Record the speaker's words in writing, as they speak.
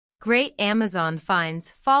Great Amazon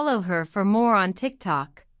finds. Follow her for more on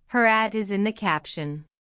TikTok. Her ad is in the caption.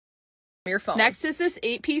 Your phone. Next is this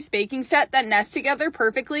 8-piece baking set that nests together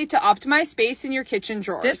perfectly to optimize space in your kitchen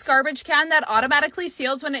drawers. This garbage can that automatically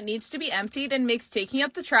seals when it needs to be emptied and makes taking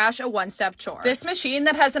up the trash a one-step chore. This machine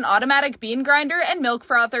that has an automatic bean grinder and milk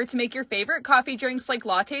frother to make your favorite coffee drinks like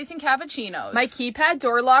lattes and cappuccinos. My keypad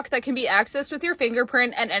door lock that can be accessed with your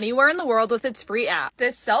fingerprint and anywhere in the world with its free app.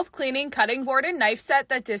 This self-cleaning cutting board and knife set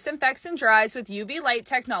that disinfects and dries with UV light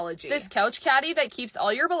technology. This couch caddy that keeps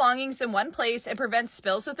all your belongings in one place and prevents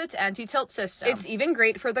spills with its anti-tilt system. It's even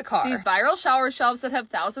great for the car. These viral shower shelves that have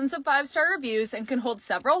thousands of 5-star reviews and can hold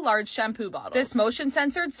several large shampoo bottles. This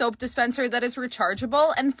motion-sensored soap dispenser that is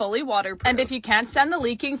rechargeable and fully waterproof. And if you can't stand the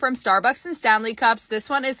leaking from Starbucks and Stanley cups, this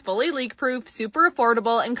one is fully leak-proof, super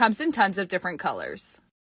affordable, and comes in tons of different colors.